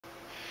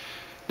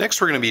Next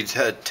we're going to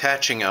be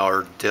attaching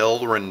our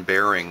Delrin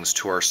bearings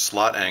to our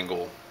slot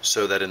angle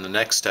so that in the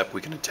next step we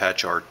can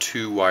attach our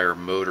 2-wire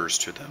motors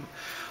to them.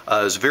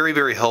 It's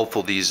very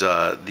helpful. These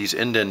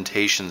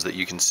indentations that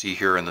you can see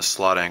here in the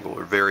slot angle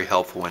are very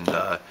helpful in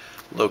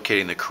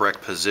locating the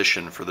correct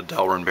position for the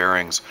Delrin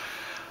bearings.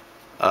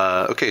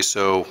 Okay,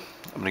 so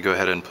I'm going to go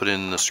ahead and put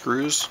in the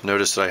screws.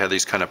 Notice that I had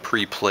these kind of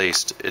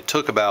pre-placed. It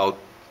took about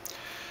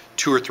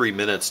 2 or 3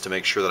 minutes to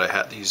make sure that I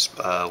had these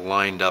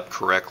lined up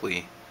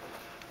correctly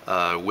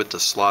with the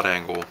slot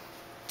angle.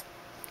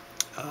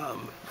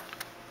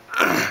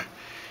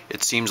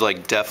 It seems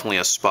like definitely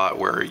a spot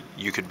where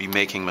you could be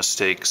making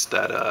mistakes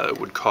that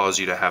would cause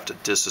you to have to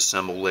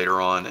disassemble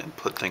later on and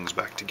put things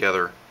back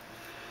together.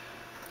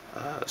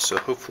 So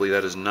hopefully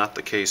that is not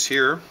the case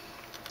here.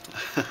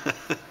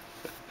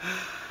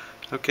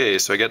 Okay,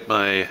 so I got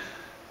my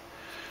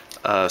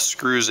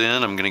screws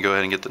in. I'm going to go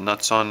ahead and get the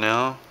nuts on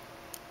now.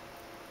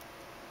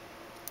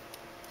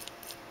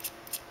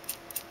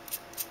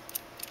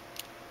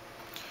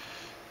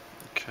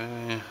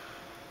 Okay,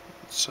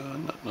 so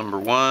nut number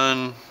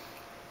 1,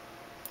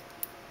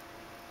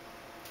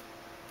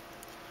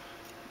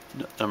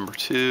 nut number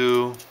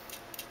 2,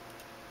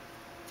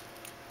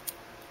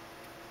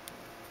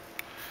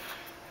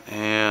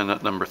 and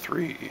nut number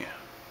 3.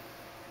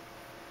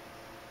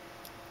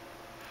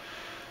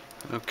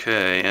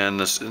 Okay, and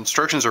the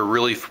instructions are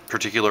really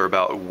particular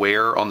about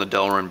where on the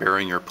Delrin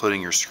bearing you're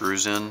putting your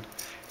screws in,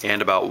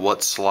 and about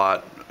what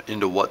slot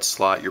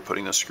you're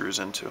putting the screws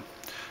into.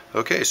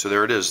 Okay, so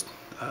there it is.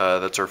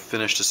 That's our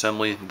finished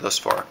assembly thus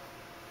far.